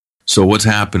So what's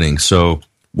happening? So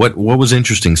what was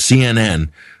interesting, CNN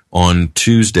on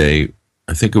Tuesday,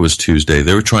 I think it was Tuesday,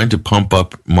 they were trying to pump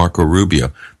up Marco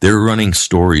Rubio. They were running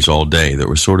stories all day that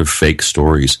were sort of fake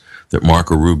stories that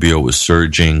Marco Rubio was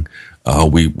surging.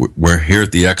 We're here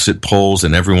at the exit polls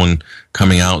and everyone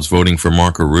coming out is voting for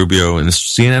Marco Rubio. And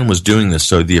CNN was doing this.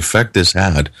 So the effect this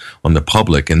had on the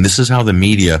public, and this is how the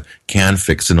media can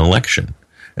fix an election.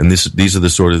 And these are the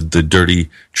sort of the dirty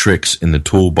tricks in the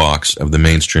toolbox of the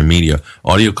mainstream media.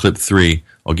 Audio clip 3,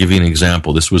 I'll give you an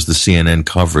example. This was the CNN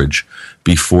coverage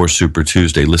before Super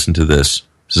Tuesday. Listen to this.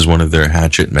 This is one of their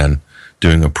hatchet men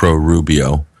doing a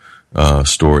pro-Rubio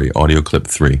story. Audio clip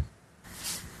 3.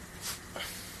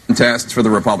 Tests for the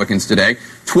Republicans today,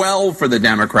 12 for the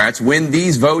Democrats. When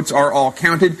these votes are all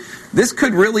counted, this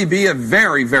could really be a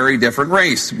very, very different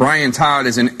race. Brian Todd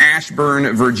is in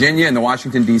Ashburn, Virginia, in the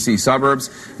Washington, D.C. suburbs.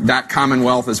 That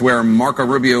Commonwealth is where Marco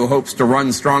Rubio hopes to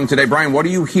run strong today. Brian, what are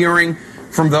you hearing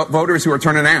from the voters who are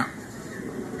turning out?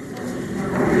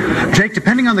 Jake,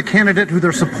 depending on the candidate who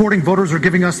they're supporting, voters are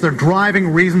giving us their driving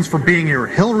reasons for being here.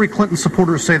 Hillary Clinton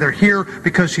supporters say they're here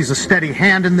because she's a steady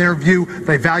hand in their view.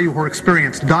 They value her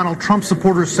experience. Donald Trump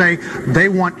supporters say they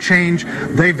want change.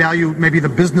 They value maybe the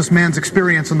businessman's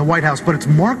experience in the White House. But it's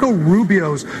Marco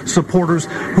Rubio's supporters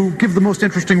who give the most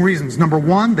interesting reasons. Number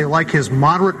one, they like his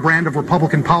moderate brand of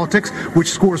Republican politics, which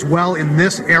scores well in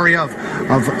this area of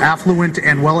affluent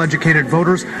and well-educated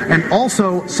voters. And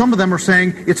also, some of them are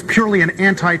saying it's purely an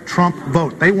anti-Trump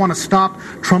vote. They want to stop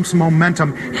Trump's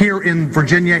momentum here in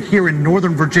Virginia, here in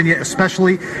Northern Virginia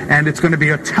especially, and it's going to be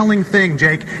a telling thing,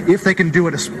 Jake, if they can do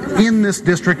it in this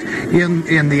district,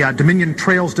 in the Dominion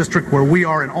Trails district where we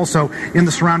are, and also in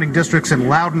the surrounding districts in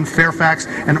Loudoun, Fairfax,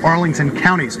 and Arlington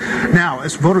counties. Now,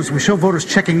 as voters, we show voters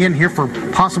checking in here for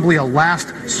possibly a last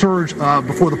surge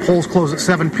before the polls close at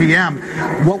 7 p.m.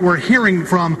 What we're hearing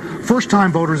from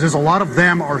first-time voters is a lot of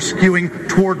them are skewing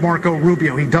toward Marco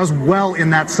Rubio. He does well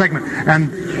in that segment, and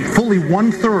fully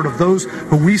 1/3 of those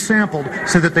who we sampled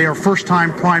said that they are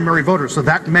first-time primary voters, so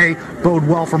that may bode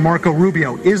well for Marco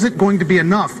Rubio. Is it going to be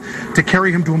enough to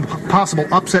carry him to a possible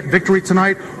upset victory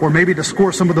tonight, or maybe to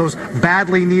score some of those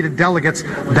badly needed delegates?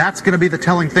 That's going to be the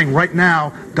telling thing. Right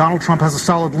now, Donald Trump has a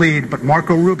solid lead, but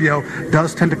Marco Rubio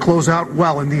does tend to close out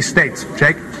well in these states.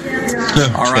 Jake?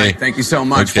 Okay. All right, thank you so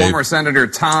much. Okay. Former Senator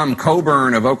Tom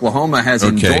Coburn of Oklahoma has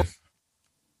endorsed.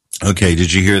 Okay,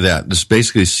 did you hear that? This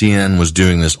basically CNN was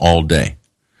doing this all day.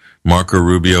 Marco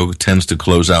Rubio tends to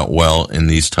close out well in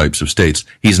these types of states.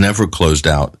 He's never closed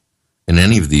out in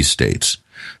any of these states.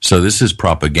 So this is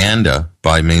propaganda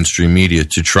by mainstream media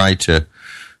to try to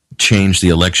change the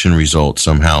election result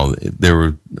somehow. They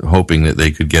were hoping that they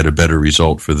could get a better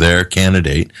result for their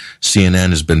candidate.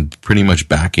 CNN has been pretty much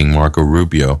backing Marco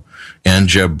Rubio and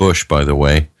Jeb Bush, by the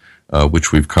way,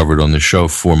 which we've covered on the show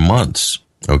for months.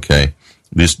 Okay.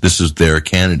 This is their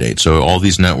candidate. So all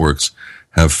these networks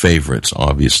have favorites,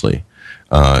 obviously.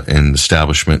 And the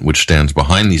establishment which stands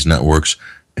behind these networks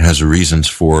has reasons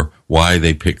for why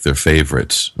they pick their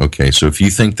favorites. Okay, so if you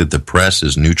think that the press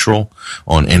is neutral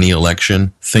on any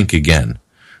election, think again.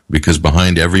 Because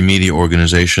behind every media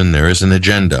organization, there is an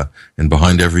agenda. And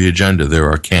behind every agenda, there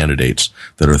are candidates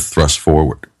that are thrust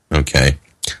forward. Okay,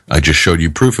 I just showed you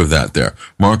proof of that there.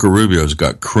 Marco Rubio's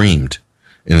got creamed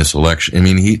in this election. I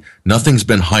mean, nothing's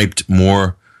been hyped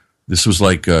more. This was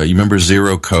like, you remember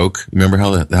Zero Coke? You remember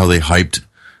how they hyped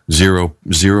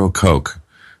Zero Coke?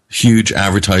 Huge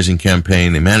advertising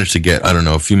campaign. They managed to get, I don't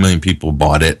know, a few million people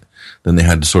bought it. Then they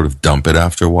had to sort of dump it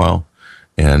after a while.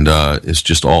 And it's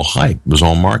just all hype. It was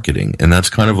all marketing. And that's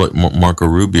kind of what Marco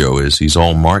Rubio is. He's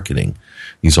all marketing.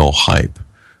 He's all hype.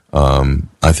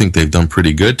 I think they've done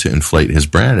pretty good to inflate his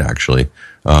brand, actually.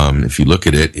 If you look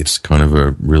at it, it's kind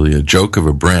of really a joke of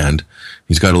a brand.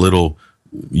 He's got a little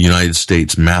United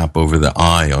States map over the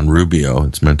eye on Rubio.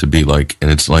 It's meant to be like, and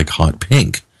it's like hot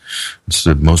pink. It's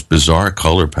the most bizarre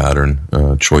color pattern,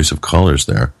 choice of colors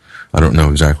there. I don't know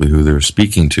exactly who they're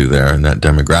speaking to there in that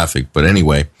demographic, but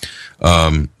anyway,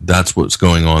 that's what's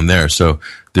going on there. So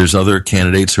there's other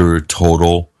candidates who are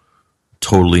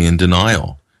totally in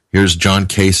denial. Here's John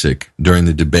Kasich during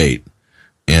the debate,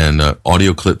 and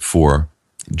audio clip 4.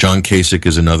 John Kasich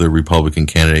is another Republican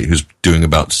candidate who's doing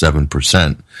about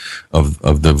 7%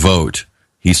 of the vote.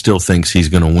 He still thinks he's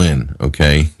going to win,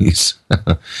 okay? He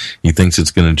thinks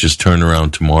it's going to just turn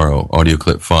around tomorrow. Audio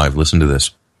clip 5. Listen to this.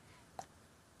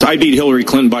 I beat Hillary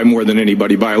Clinton by more than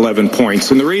anybody, by 11 points.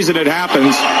 And the reason it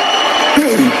happens...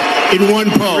 In one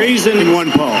poll.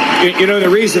 You know, the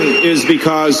reason is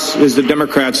because, as the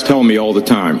Democrats tell me all the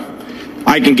time,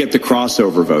 I can get the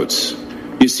crossover votes.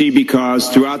 You see, because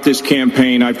throughout this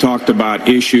campaign, I've talked about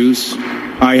issues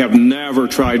I have never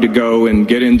tried to go and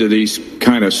get into these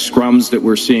kind of scrums that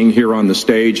we're seeing here on the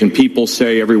stage, and people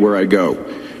say everywhere I go,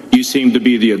 you seem to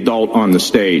be the adult on the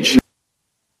stage.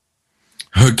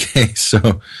 Okay,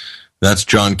 so that's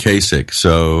John Kasich.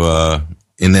 So,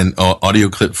 and then audio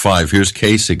clip 5. Here's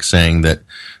Kasich saying that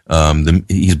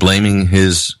he's blaming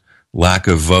his lack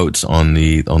of votes on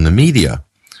the media.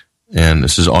 And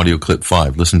this is audio clip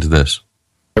 5. Listen to this.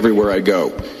 Everywhere I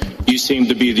go, you seem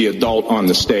to be the adult on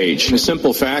the stage. And the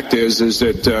simple fact is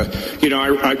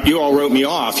that, you all wrote me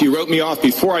off. You wrote me off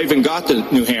before I even got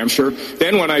to New Hampshire.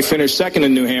 Then when I finished second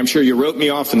in New Hampshire, you wrote me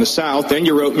off in the South. Then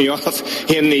you wrote me off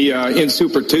in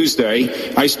Super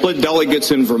Tuesday. I split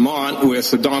delegates in Vermont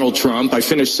with Donald Trump. I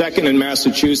finished second in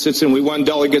Massachusetts, and we won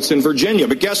delegates in Virginia.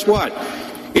 But guess what?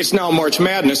 It's now March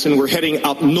Madness, and we're heading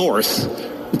up north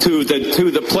to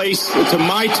the place, to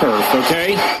my turf,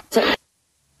 okay?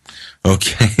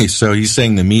 Okay, so he's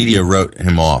saying the media wrote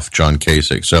him off, John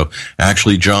Kasich. So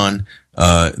actually, John,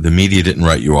 the media didn't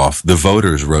write you off. The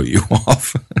voters wrote you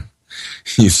off.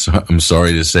 I'm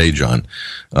sorry to say, John.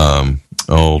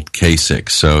 Old Kasich.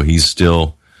 So he's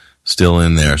still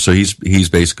in there. So he's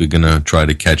basically going to try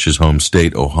to catch his home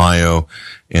state, Ohio,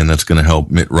 and that's going to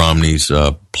help Mitt Romney's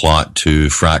plot to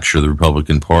fracture the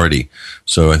Republican Party.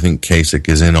 So I think Kasich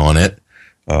is in on it,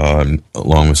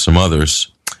 along with some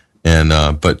others. And,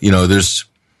 but, there's,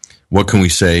 what can we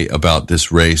say about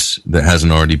this race that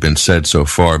hasn't already been said so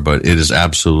far, but it is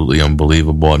absolutely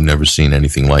unbelievable. I've never seen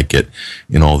anything like it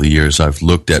in all the years I've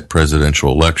looked at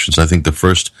presidential elections. I think the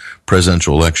first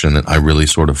presidential election that I really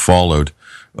sort of followed,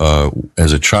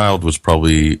 as a child was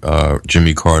probably,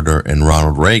 Jimmy Carter and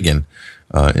Ronald Reagan,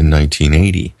 in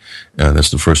 1980. That's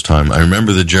the first time. I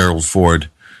remember the Gerald Ford,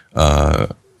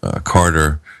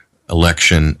 Carter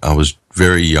election. I was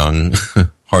very young.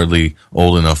 Hardly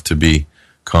old enough to be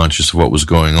conscious of what was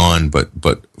going on, but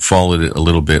followed it a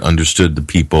little bit, understood the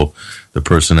people, the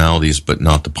personalities, but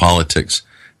not the politics.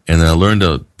 And then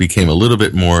I became a little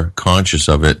bit more conscious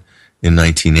of it in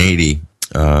 1980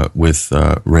 with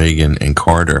Reagan and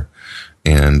Carter,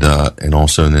 and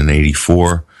also in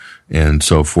 84 and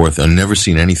so forth. I've never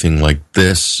seen anything like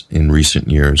this in recent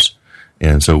years,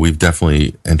 and so we've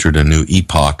definitely entered a new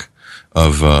epoch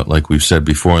of, like we've said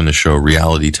before in the show,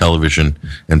 reality television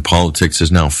and politics is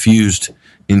now fused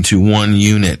into one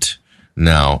unit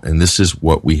now, and this is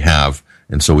what we have.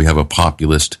 And so we have a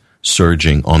populist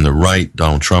surging on the right,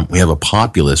 Donald Trump. We have a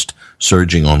populist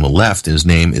surging on the left. His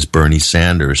name is Bernie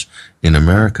Sanders in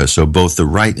America. So both the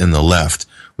right and the left,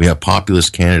 we have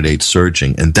populist candidates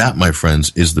surging, and that, my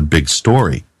friends, is the big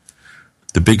story.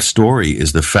 The big story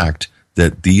is the fact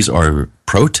that these are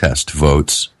protest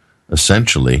votes,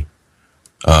 essentially.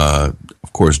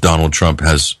 Of course, Donald Trump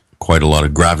has quite a lot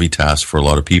of gravitas for a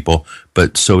lot of people,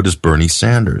 but so does Bernie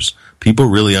Sanders. People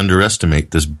really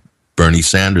underestimate this Bernie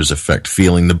Sanders effect,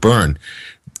 feeling the burn.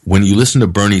 When you listen to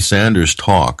Bernie Sanders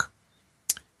talk,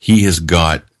 he has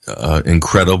got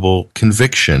incredible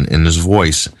conviction in his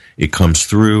voice. It comes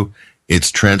through.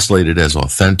 It's translated as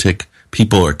authentic.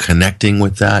 People are connecting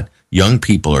with that. Young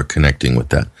people are connecting with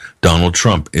that. Donald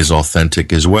Trump is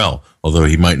authentic as well, although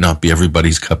he might not be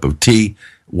everybody's cup of tea.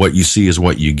 What you see is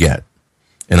what you get.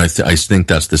 And I think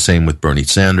that's the same with Bernie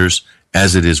Sanders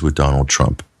as it is with Donald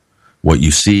Trump. What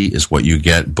you see is what you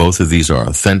get. Both of these are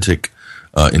authentic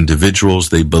individuals.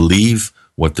 They believe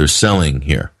what they're selling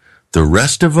here. The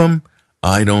rest of them,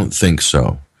 I don't think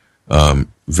so.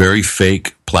 Very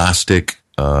fake, plastic,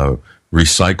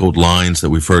 recycled lines that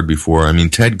we've heard before. I mean,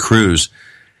 Ted Cruz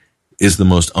is the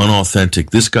most unauthentic.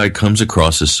 This guy comes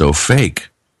across as so fake.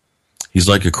 He's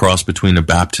like a cross between a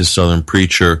Baptist Southern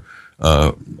preacher.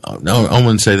 No, I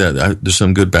wouldn't say that. There's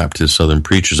some good Baptist Southern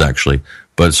preachers, actually,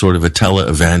 but sort of a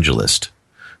televangelist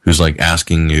who's like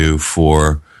asking you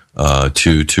for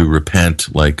to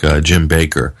repent, like Jim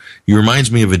Baker. He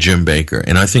reminds me of a Jim Baker,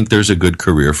 and I think there's a good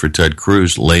career for Ted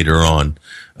Cruz later on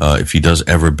if he does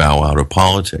ever bow out of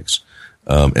politics.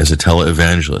 As a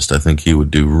televangelist, I think he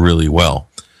would do really well.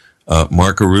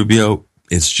 Marco Rubio,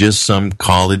 it's just some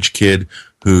college kid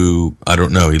who, I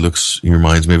don't know, he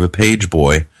reminds me of a page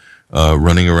boy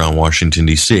running around Washington,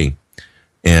 D.C.,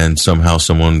 and somehow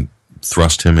someone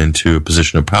thrust him into a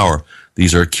position of power.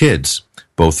 These are kids,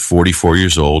 both 44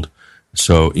 years old.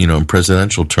 So, in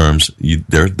presidential terms,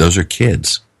 those are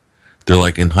kids. They're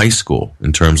like in high school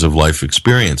in terms of life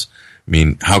experience. I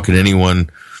mean, how can anyone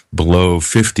below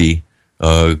 50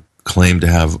 claim to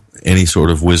have any sort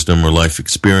of wisdom or life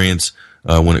experience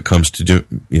when it comes to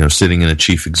sitting in a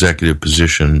chief executive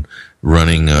position,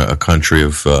 running a country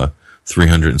of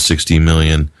 360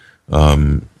 million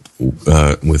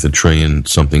with $1 trillion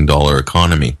something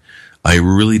economy? I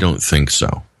really don't think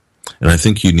so. And I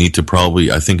think you need to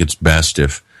I think it's best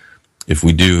if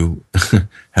we do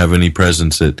have any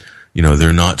presidents that,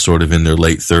 they're not sort of in their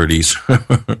late 30s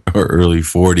or early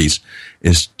 40s,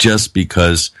 is just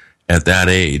because at that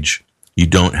age, you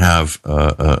don't have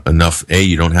enough,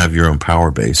 you don't have your own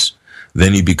power base.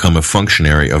 Then you become a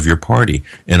functionary of your party.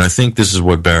 And I think this is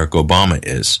what Barack Obama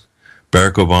is.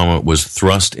 Barack Obama was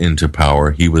thrust into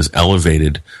power. He was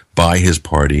elevated by his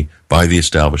party, by the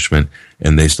establishment,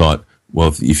 and they thought,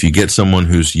 well, if you get someone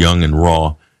who's young and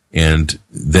raw, and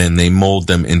then they mold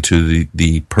them into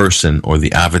the person or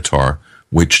the avatar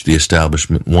which the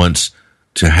establishment wants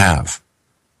to have.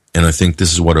 And I think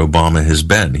this is what Obama has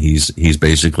been. He's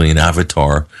basically an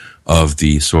avatar of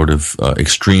the sort of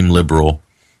extreme liberal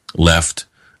left,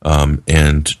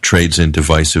 and trades in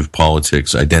divisive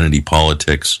politics, identity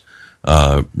politics,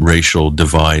 racial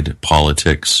divide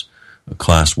politics,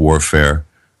 class warfare.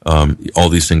 All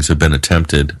these things have been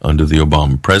attempted under the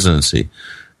Obama presidency.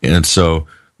 And so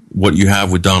what you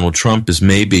have with Donald Trump is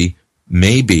maybe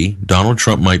Donald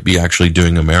Trump might be actually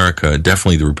doing America,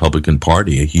 definitely the Republican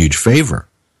Party, a huge favor,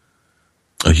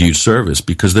 a huge service,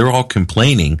 because they're all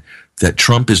complaining that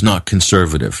Trump is not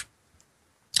conservative.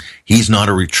 He's not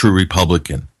a true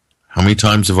Republican. How many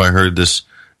times have I heard this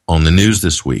on the news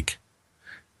this week?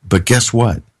 But guess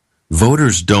what?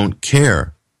 Voters don't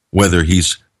care whether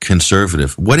he's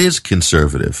conservative. What is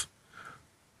conservative?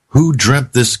 Who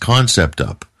dreamt this concept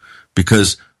up?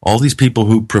 Because all these people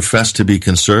who profess to be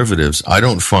conservatives, I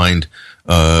don't find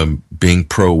being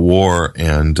pro-war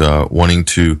and wanting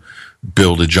to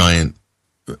build a giant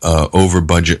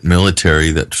over-budget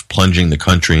military that's plunging the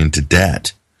country into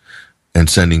debt and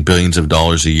sending billions of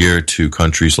dollars a year to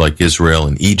countries like Israel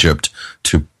and Egypt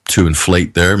to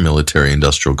inflate their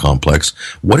military-industrial complex.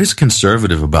 What is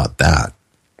conservative about that?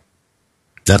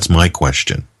 That's my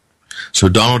question. So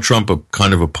Donald Trump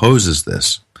kind of opposes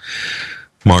this.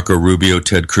 Marco Rubio,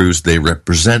 Ted Cruz, they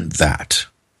represent that,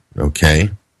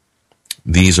 okay?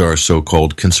 These are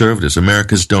so-called conservatives.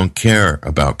 Americans don't care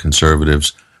about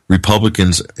conservatives.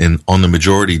 Republicans on the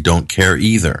majority don't care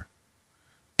either.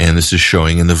 And this is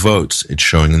showing in the votes. It's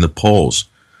showing in the polls.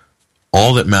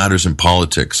 All that matters in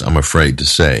politics, I'm afraid to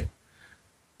say,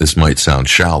 this might sound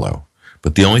shallow,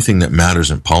 but the only thing that matters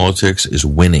in politics is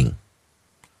winning.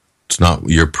 It's not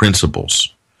your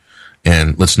principles.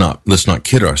 And let's not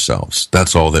kid ourselves.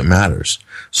 That's all that matters.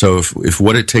 So if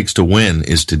what it takes to win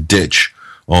is to ditch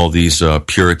all these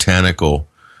puritanical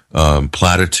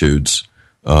platitudes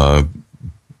by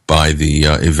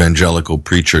the evangelical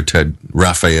preacher Ted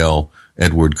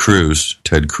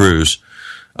Cruz,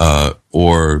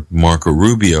 or Marco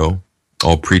Rubio,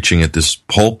 all preaching at this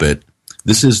pulpit,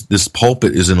 this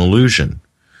pulpit is an illusion.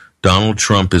 Donald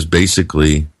Trump is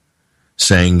basically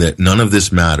saying that none of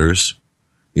this matters.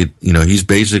 He's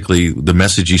basically, the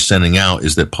message he's sending out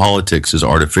is that politics is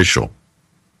artificial.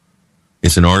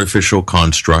 It's an artificial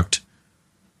construct.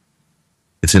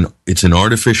 It's an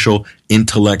artificial,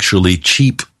 intellectually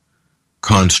cheap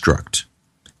construct.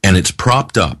 And it's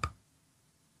propped up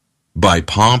by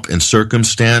pomp and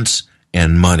circumstance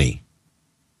and money.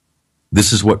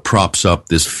 This is what props up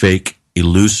this fake,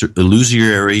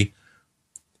 illusory,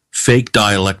 fake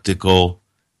dialectical,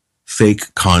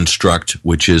 fake construct,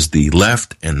 which is the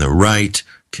left and the right,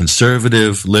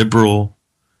 conservative, liberal,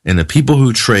 and the people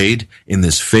who trade in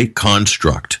this fake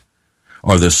construct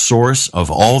are the source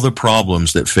of all the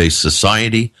problems that face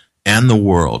society and the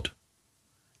world.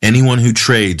 Anyone who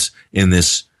trades in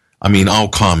this, I'll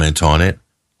comment on it.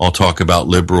 I'll talk about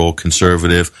liberal,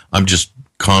 conservative. I'm just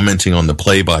commenting on the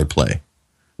play-by-play,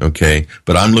 okay?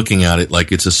 But I'm looking at it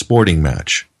like it's a sporting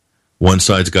match. One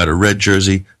side's got a red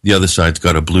jersey, the other side's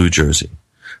got a blue jersey.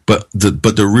 But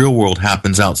the real world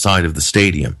happens outside of the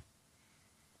stadium.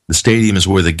 The stadium is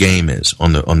where the game is,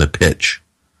 on the pitch.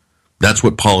 That's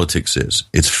what politics is.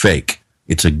 It's fake.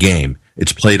 It's a game.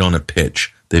 It's played on a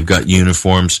pitch. They've got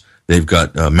uniforms. They've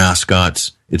got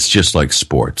mascots. It's just like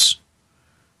sports.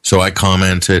 So I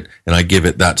comment it, and I give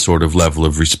it that sort of level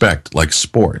of respect, like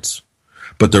sports.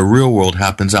 But the real world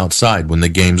happens outside. When the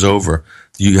game's over,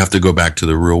 you have to go back to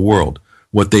the real world.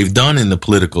 What they've done in the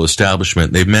political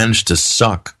establishment, they've managed to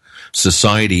suck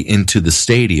society into the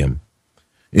stadium,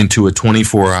 into a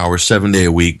 24-hour,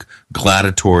 7-day-a-week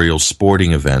gladiatorial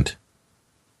sporting event.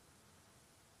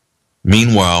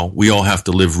 Meanwhile, we all have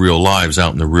to live real lives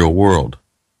out in the real world.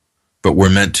 But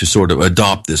we're meant to sort of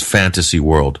adopt this fantasy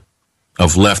world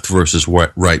of left versus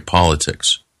right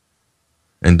politics.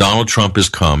 And Donald Trump has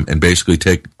come and basically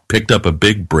picked up a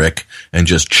big brick and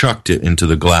just chucked it into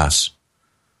the glass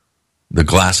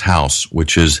house,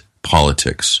 which is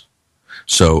politics.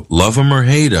 So love him or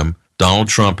hate him, Donald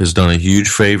Trump has done a huge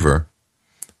favor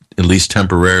at least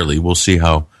temporarily. We'll see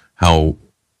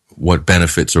what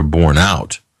benefits are borne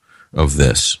out of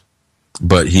this.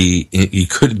 But he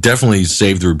could definitely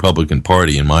save the Republican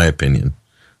Party, in my opinion,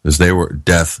 because they were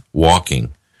death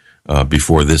walking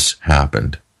before this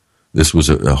happened. This was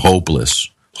a hopeless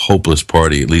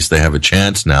party. At least they have a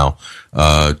chance now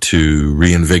to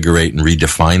reinvigorate and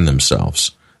redefine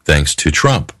themselves, thanks to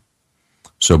Trump.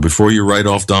 So before you write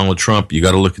off Donald Trump, you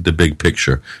got to look at the big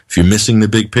picture. If you're missing the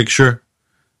big picture,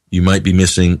 you might be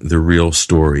missing the real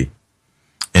story.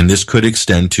 And this could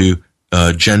extend to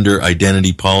gender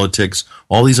identity politics,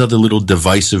 all these other little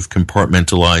divisive,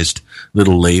 compartmentalized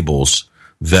little labels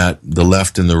that the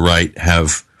left and the right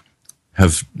have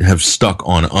stuck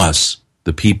on us,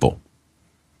 the people.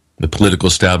 The political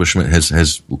establishment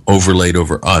has overlaid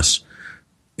over us.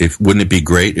 Wouldn't it be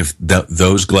great if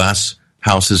those glass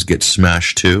houses get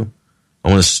smashed too?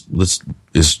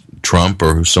 Is Trump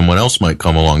or someone else might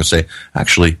come along and say,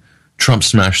 actually, Trump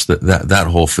smashed that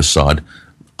whole facade.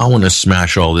 I want to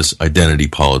smash all this identity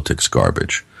politics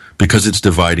garbage because it's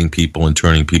dividing people and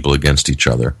turning people against each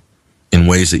other in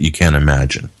ways that you can't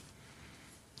imagine.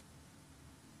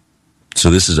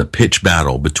 So this is a pitch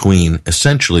battle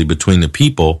essentially between the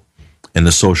people and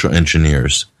the social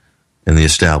engineers and the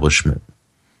establishment.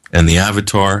 And the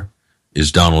avatar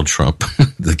is Donald Trump.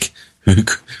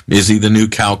 Is he the new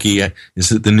Kalki?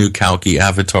 Is it the new Kalki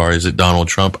avatar? Is it Donald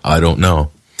Trump? I don't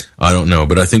know.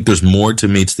 But I think there's more to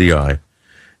meets the eye.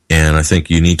 And I think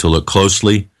you need to look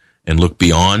closely and look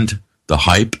beyond the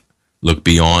hype, look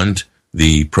beyond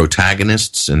the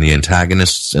protagonists and the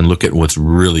antagonists, and look at what's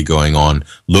really going on.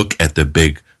 Look at the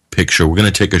big picture. We're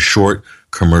going to take a short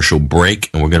commercial break,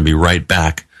 and we're going to be right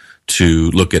back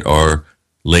to look at our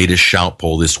latest shout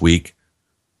poll this week.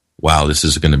 Wow, this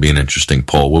is going to be an interesting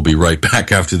poll. We'll be right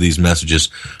back after these messages.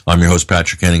 I'm your host,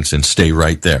 Patrick Henningsen. Stay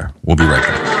right there. We'll be right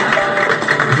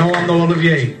back. No, I'm no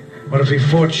Olivier, but if he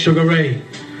fought Sugar Ray,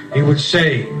 he would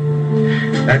say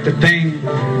that the thing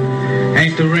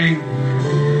ain't the ring,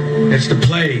 it's the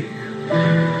play.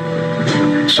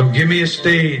 So give me a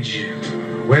stage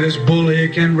where this bull here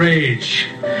can rage.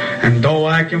 And though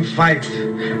I can fight,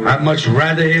 I'd much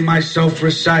rather hear myself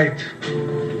recite.